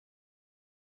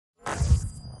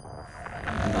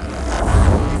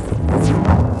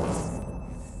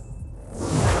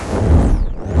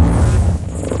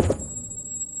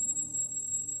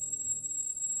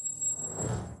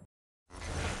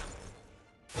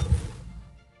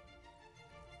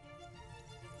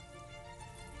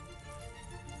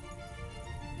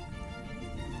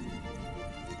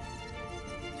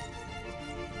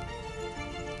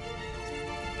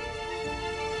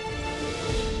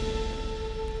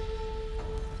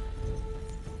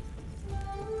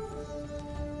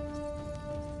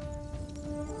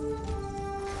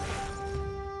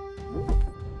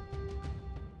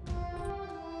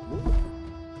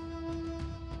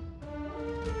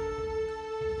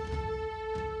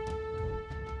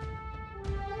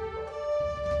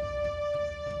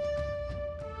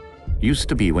Used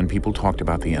to be when people talked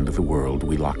about the end of the world,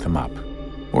 we locked them up,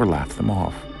 or laughed them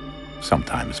off.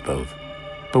 Sometimes both.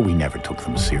 But we never took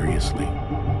them seriously.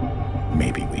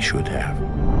 Maybe we should have.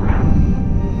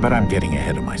 But I'm getting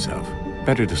ahead of myself.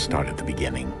 Better to start at the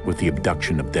beginning, with the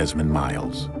abduction of Desmond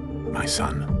Miles, my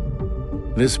son.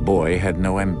 This boy had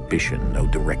no ambition, no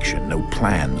direction, no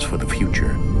plans for the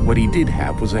future. What he did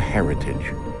have was a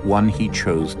heritage, one he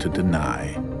chose to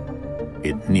deny.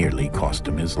 It nearly cost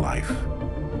him his life.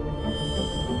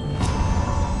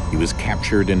 He was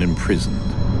captured and imprisoned.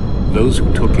 Those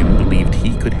who took him believed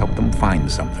he could help them find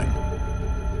something.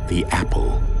 The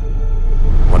apple.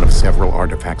 One of several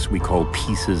artifacts we call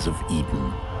pieces of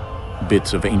Eden.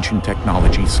 Bits of ancient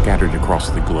technology scattered across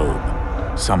the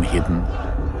globe. Some hidden,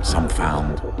 some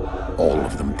found, all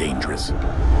of them dangerous.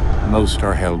 Most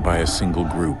are held by a single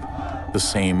group, the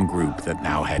same group that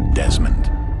now had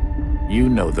Desmond. You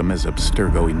know them as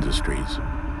Abstergo Industries.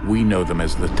 We know them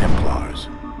as the Templars.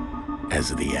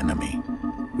 As the enemy.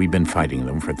 We've been fighting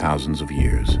them for thousands of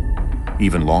years.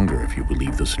 Even longer if you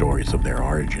believe the stories of their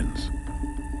origins.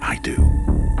 I do.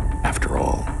 After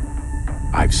all,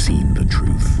 I've seen the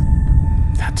truth.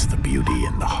 That's the beauty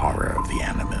and the horror of the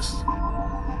Animus.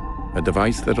 A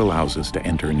device that allows us to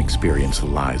enter and experience the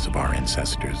lives of our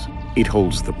ancestors. It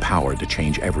holds the power to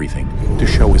change everything, to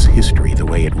show us history the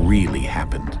way it really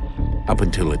happened. Up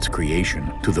until its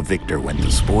creation, to the victor went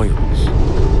the spoils,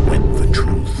 went the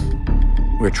truth.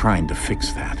 We're trying to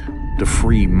fix that, to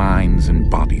free minds and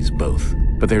bodies both.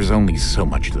 But there's only so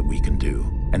much that we can do,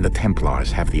 and the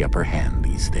Templars have the upper hand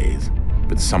these days.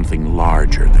 But something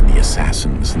larger than the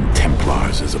Assassins and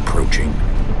Templars is approaching,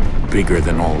 bigger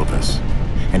than all of us.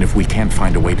 And if we can't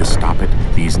find a way to stop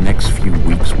it, these next few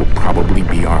weeks will probably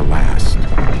be our last.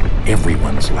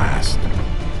 Everyone's last.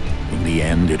 In the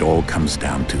end, it all comes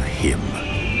down to him.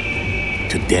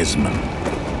 To Desmond.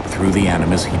 Through the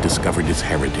Animus, he discovered his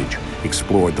heritage,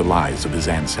 explored the lives of his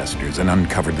ancestors, and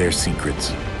uncovered their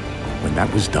secrets. When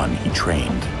that was done, he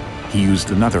trained. He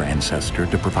used another ancestor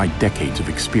to provide decades of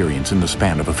experience in the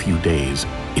span of a few days.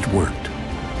 It worked.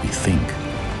 We think.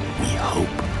 We hope.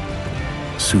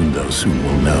 Soon, though, soon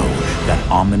we'll know. That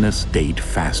ominous date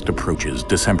fast approaches,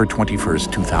 December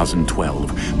 21st,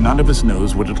 2012. None of us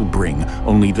knows what it'll bring,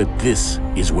 only that this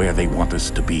is where they want us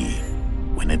to be.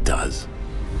 When it does.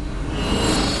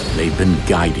 They've been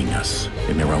guiding us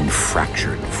in their own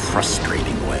fractured,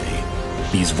 frustrating way.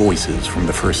 These voices from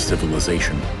the first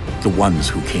civilization, the ones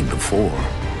who came before,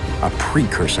 a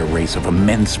precursor race of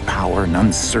immense power and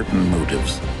uncertain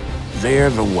motives. They're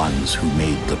the ones who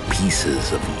made the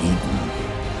pieces of Eden.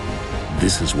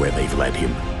 This is where they've led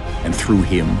him, and through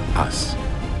him, us.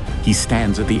 He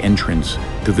stands at the entrance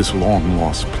to this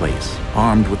long-lost place,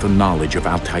 armed with the knowledge of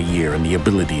Altair and the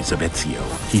abilities of Ezio.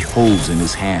 He holds in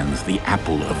his hands the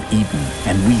apple of Eden,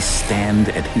 and we stand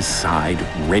at his side,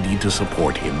 ready to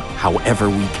support him however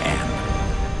we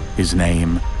can. His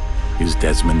name is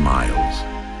Desmond Miles,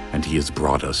 and he has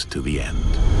brought us to the end.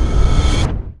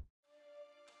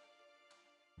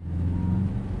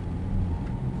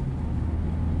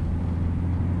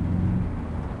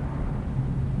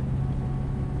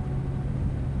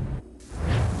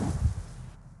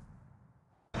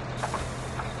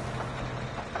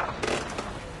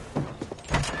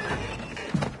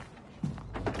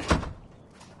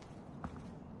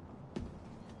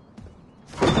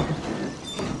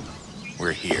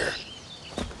 We're here.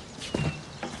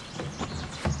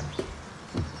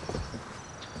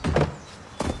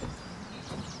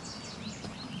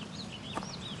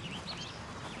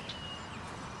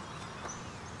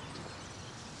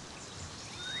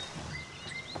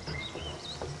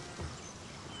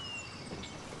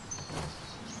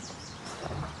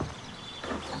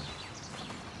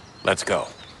 Let's go.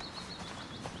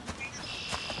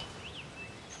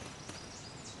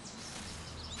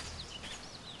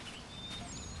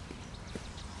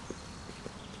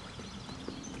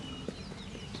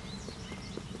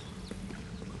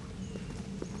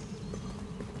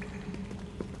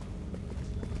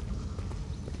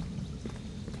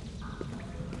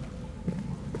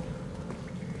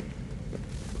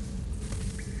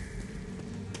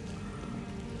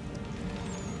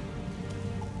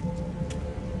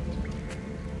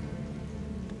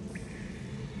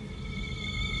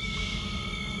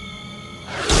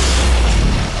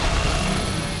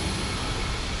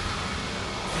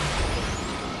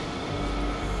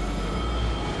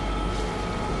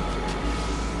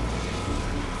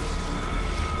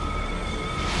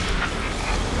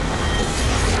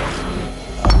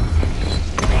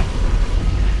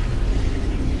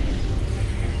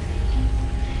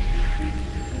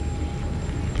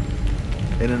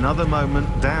 In another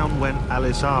moment, down went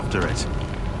Alice after it.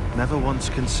 never once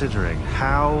considering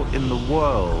how in the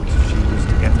world she was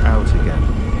to get out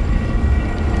again.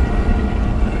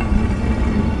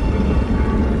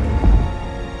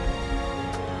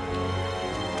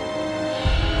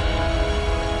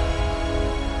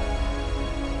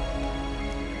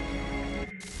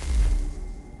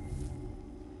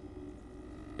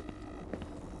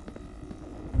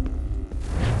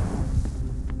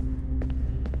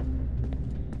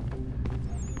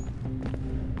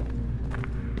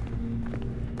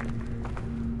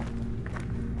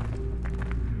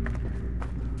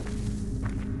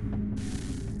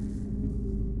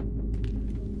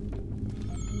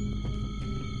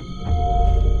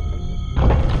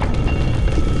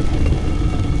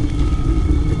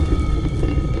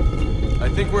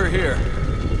 I think we're here.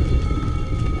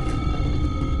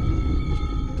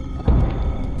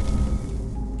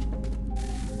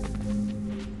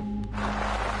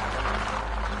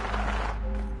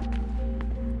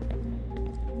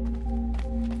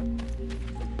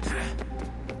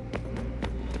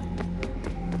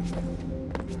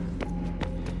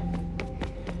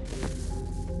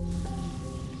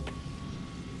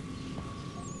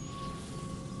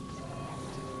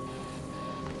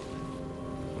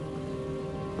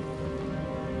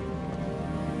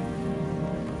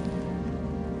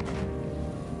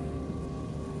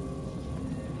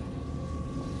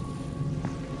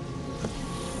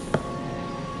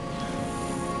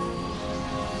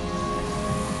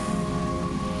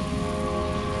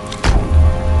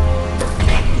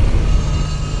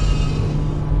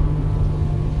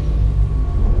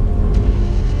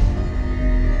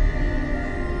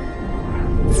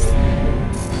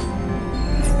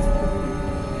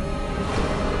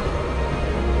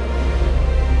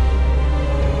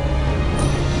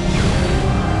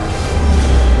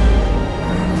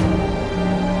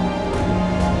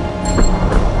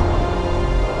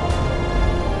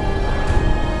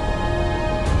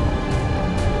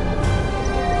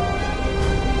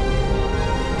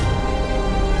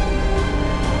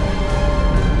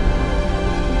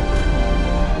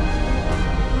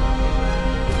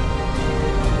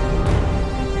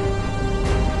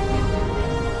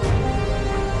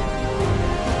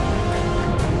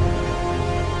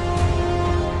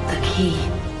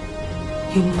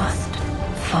 You must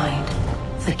find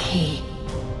the key.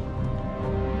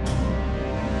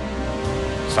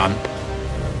 Son?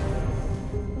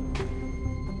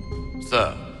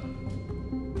 Sir.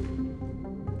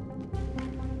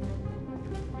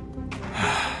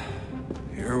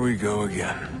 Here we go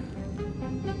again.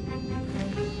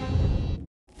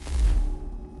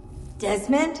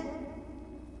 Desmond?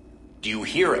 Do you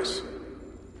hear us?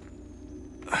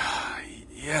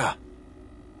 Yeah.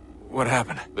 What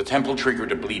happened? The temple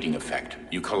triggered a bleeding effect.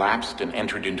 You collapsed and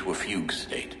entered into a fugue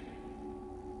state.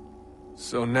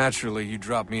 So naturally, you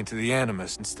dropped me into the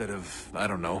Animus instead of, I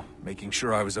don't know, making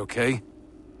sure I was okay?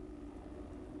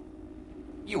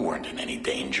 You weren't in any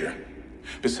danger.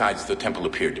 Besides, the temple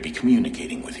appeared to be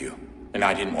communicating with you, and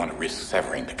I didn't want to risk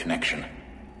severing the connection.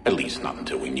 At least not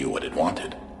until we knew what it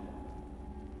wanted.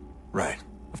 Right.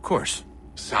 Of course.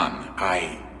 Son,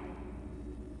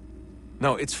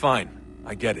 No, it's fine.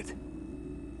 I get it.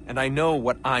 And I know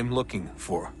what I'm looking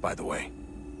for, by the way.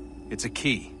 It's a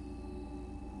key.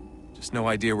 Just no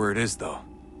idea where it is, though.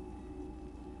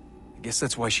 I guess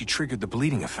that's why she triggered the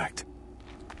bleeding effect.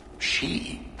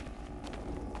 She?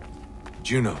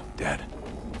 Juno, Dad.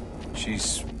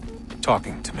 She's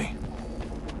talking to me.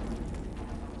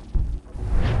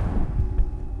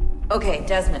 Okay,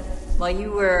 Desmond. While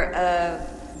you were,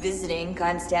 visiting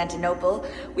Constantinople,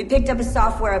 we picked up a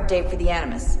software update for the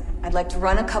Animus. I'd like to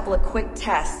run a couple of quick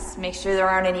tests, make sure there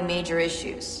aren't any major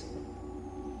issues.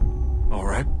 All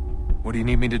right. What do you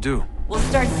need me to do? We'll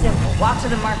start simple. Walk to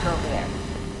the marker over there.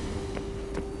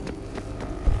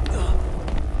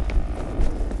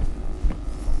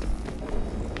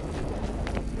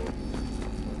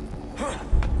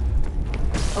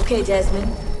 Okay,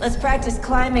 Desmond. Let's practice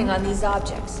climbing on these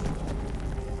objects.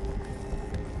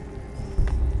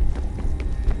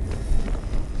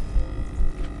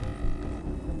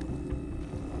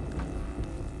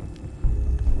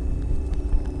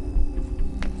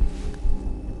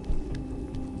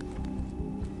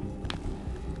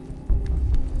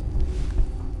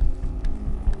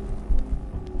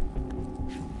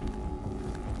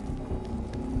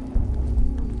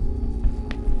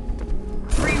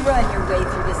 Run your way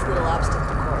through this little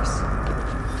obstacle course.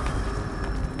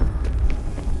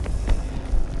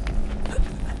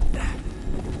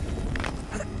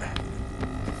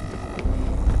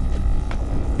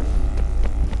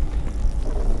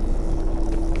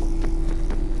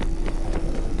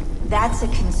 That's a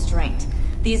constraint.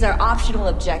 These are optional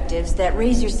objectives that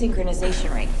raise your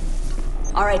synchronization rate.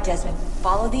 Alright, Desmond.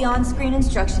 Follow the on-screen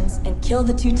instructions and kill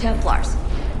the 2 Templars.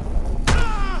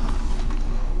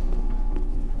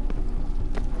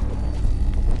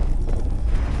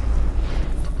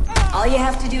 All you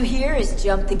have to do here is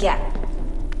jump the gap.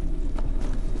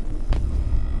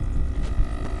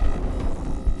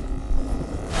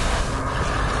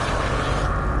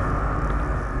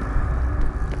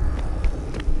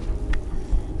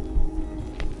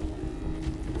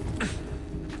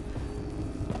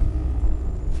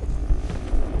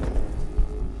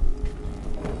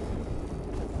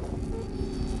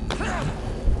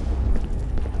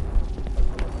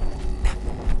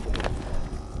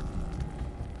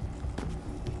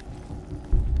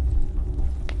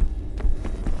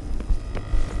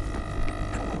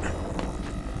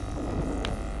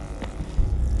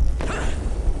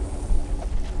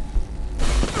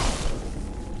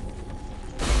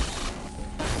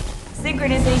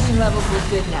 Synchronization levels look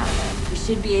good now. We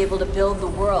should be able to build the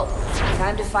world.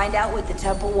 Time to find out what the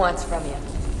temple wants from you.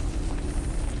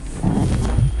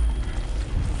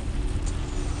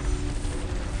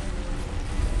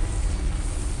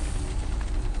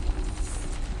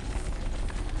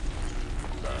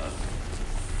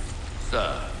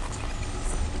 Sir.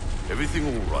 Everything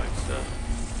all right, sir?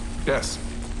 Yes,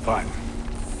 fine.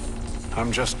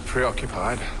 I'm just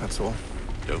preoccupied, that's all.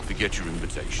 Don't forget your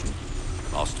invitation.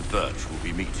 Master Birch will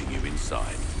be meeting you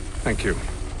inside. Thank you.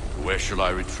 Where shall I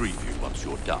retrieve you once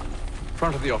you're done?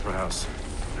 Front of the Opera House.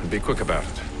 And be quick about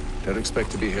it. Don't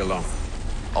expect to be here long.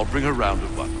 I'll bring her round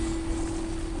at once.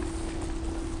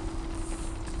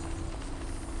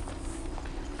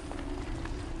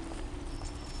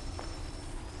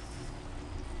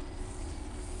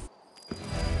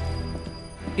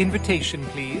 Invitation,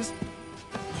 please.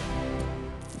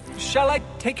 Shall I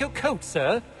take your coat,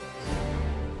 sir?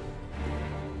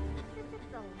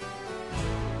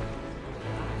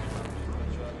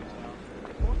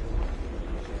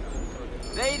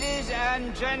 Ladies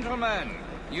and gentlemen,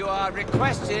 you are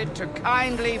requested to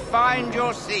kindly find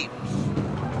your seats.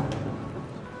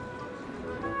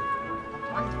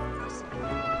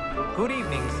 Good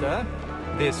evening, sir.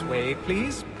 This way,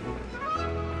 please.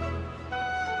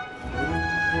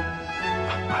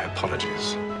 My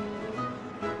apologies.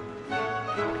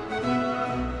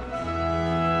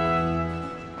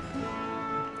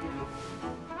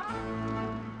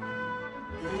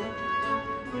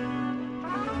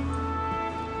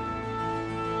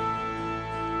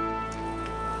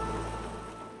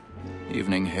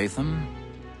 Evening, Haytham.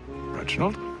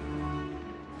 Reginald?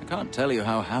 I can't tell you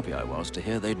how happy I was to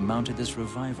hear they'd mounted this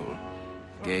revival.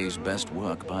 Gay's best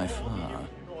work by far.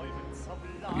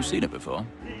 Have you seen it before?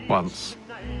 Once.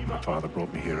 My father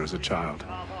brought me here as a child.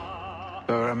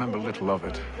 Though I remember little of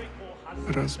it.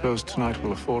 I don't suppose tonight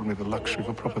will afford me the luxury of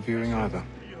a proper viewing either.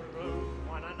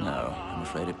 No, I'm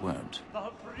afraid it won't.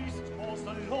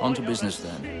 On to business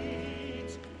then.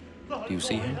 Do you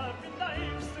see him?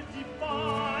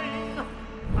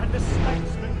 And the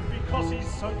statesman, because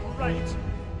he's so great,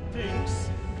 thinks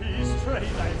his trade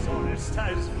as honest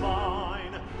as mine.